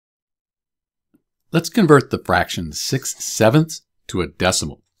Let's convert the fraction 6/7 to a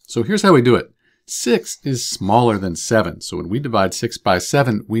decimal. So here's how we do it. 6 is smaller than 7. So when we divide 6 by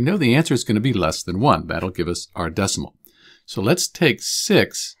 7, we know the answer is going to be less than 1. That'll give us our decimal. So let's take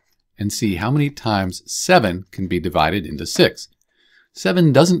 6 and see how many times 7 can be divided into 6.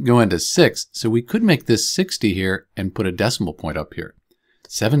 7 doesn't go into 6, so we could make this 60 here and put a decimal point up here.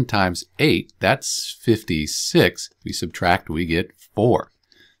 7 times 8, that's 56. We subtract, we get 4.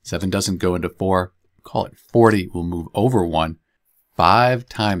 7 doesn't go into 4. Call it 40. We'll move over 1. 5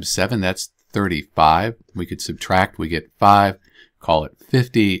 times 7, that's 35. We could subtract, we get 5. Call it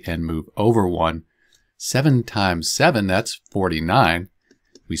 50 and move over 1. 7 times 7, that's 49.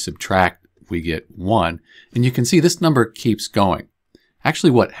 We subtract, we get 1. And you can see this number keeps going.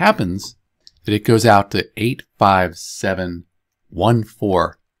 Actually, what happens is that it goes out to 8, 5, 7, 1,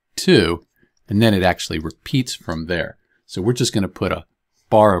 4, 2, and then it actually repeats from there. So we're just going to put a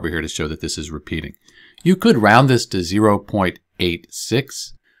bar over here to show that this is repeating. You could round this to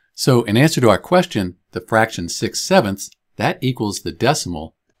 0.86. So in answer to our question, the fraction 6/7, that equals the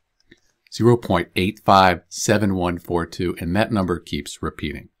decimal 0.857142, and that number keeps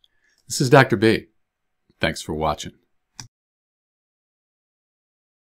repeating. This is Dr. B. Thanks for watching.